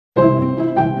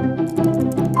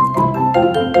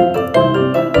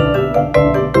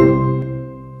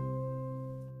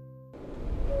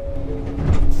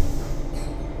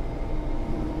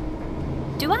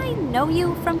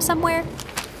from somewhere?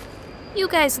 You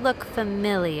guys look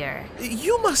familiar.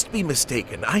 You must be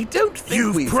mistaken. I don't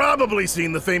think You've probably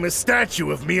seen the famous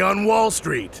statue of me on Wall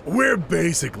Street. We're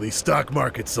basically stock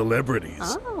market celebrities.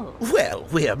 Oh. Well,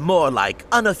 we're more like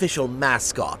unofficial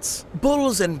mascots.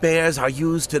 Bulls and bears are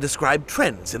used to describe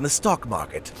trends in the stock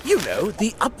market. You know,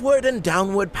 the upward and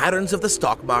downward patterns of the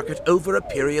stock market over a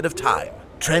period of time.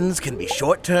 Trends can be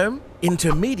short-term,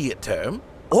 intermediate-term,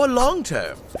 or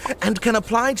long-term, and can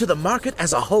apply to the market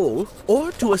as a whole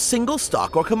or to a single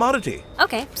stock or commodity.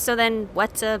 Okay, so then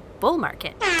what's a bull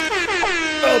market?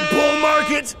 A bull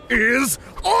market is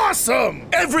awesome!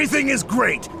 Everything is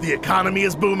great. The economy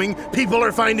is booming, people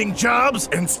are finding jobs,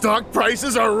 and stock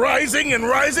prices are rising,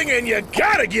 and you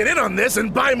gotta get in on this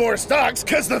and buy more stocks,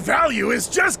 cause the value is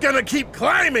just gonna keep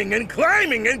climbing and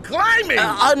climbing and climbing!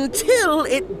 Until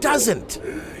it doesn't.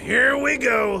 Here we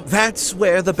go. That's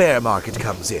where the bear market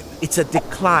comes in. It's a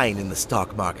decline in the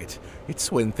stock market.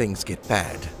 It's when things get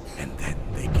bad, and then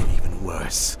they get even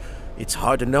worse. It's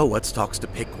hard to know what stocks to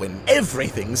pick when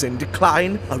everything's in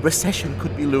decline. A recession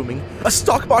could be looming. A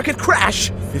stock market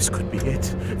crash. This could be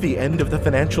it. The end of the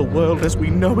financial world as we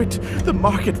know it. The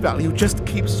market value just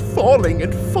keeps falling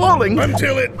and falling.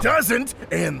 Until it doesn't,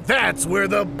 and that's where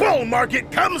the bull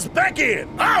market comes back in.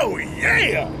 Oh,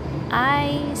 yeah!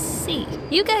 I see.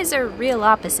 You guys are real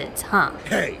opposites, huh?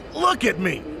 Hey, look at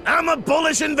me. I'm a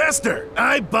bullish investor.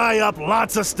 I buy up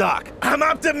lots of stock. I'm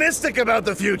optimistic about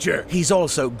the future. He's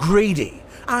also greedy.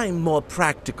 I'm more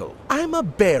practical. I'm a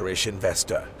bearish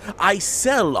investor. I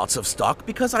sell lots of stock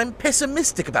because I'm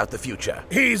pessimistic about the future.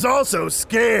 He's also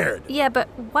scared. Yeah, but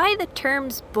why the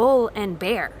terms bull and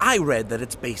bear? I read that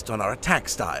it's based on our attack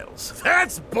styles.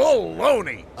 That's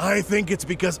baloney. I think it's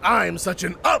because I'm such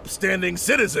an upstanding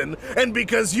citizen and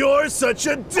because you're such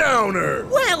a downer.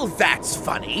 Well, that's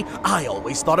funny. I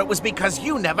always thought it was because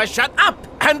you never shut up.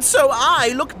 And so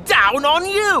I look down on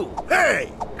you.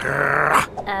 Hey!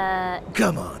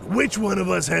 Come on, which one of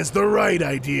us has the right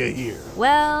idea here?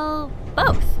 Well,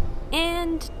 both.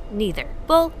 And neither.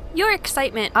 Bull, your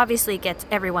excitement obviously gets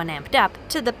everyone amped up,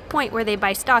 to the point where they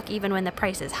buy stock even when the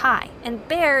price is high. And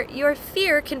bear, your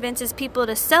fear convinces people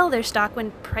to sell their stock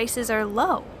when prices are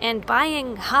low. And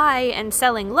buying high and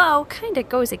selling low kinda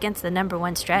goes against the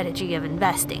 #1 strategy of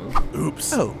investing.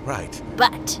 Oops. Oh, right.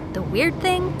 But the weird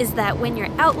thing is that when your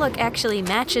outlook actually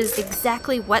matches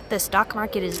exactly what the stock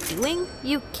market is doing,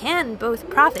 you can both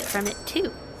profit from it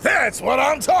too. That's what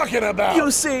I'm talking about! You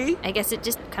see? I guess it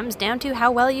just comes down to how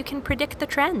well you can predict the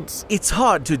trends. It's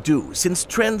hard to do since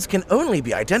trends can only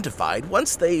be identified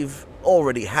once they've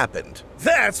already happened.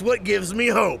 That's what gives me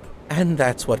hope. And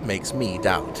that's what makes me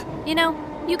doubt. You know,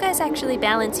 you guys actually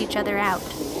balance each other out.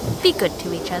 Be good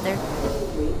to each other.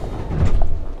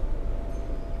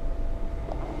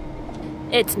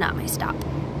 It's not my stop.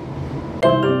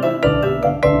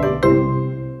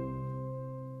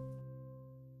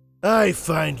 I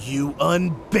find you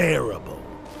unbearable.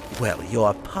 Well,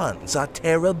 your puns are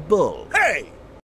terrible. Hey!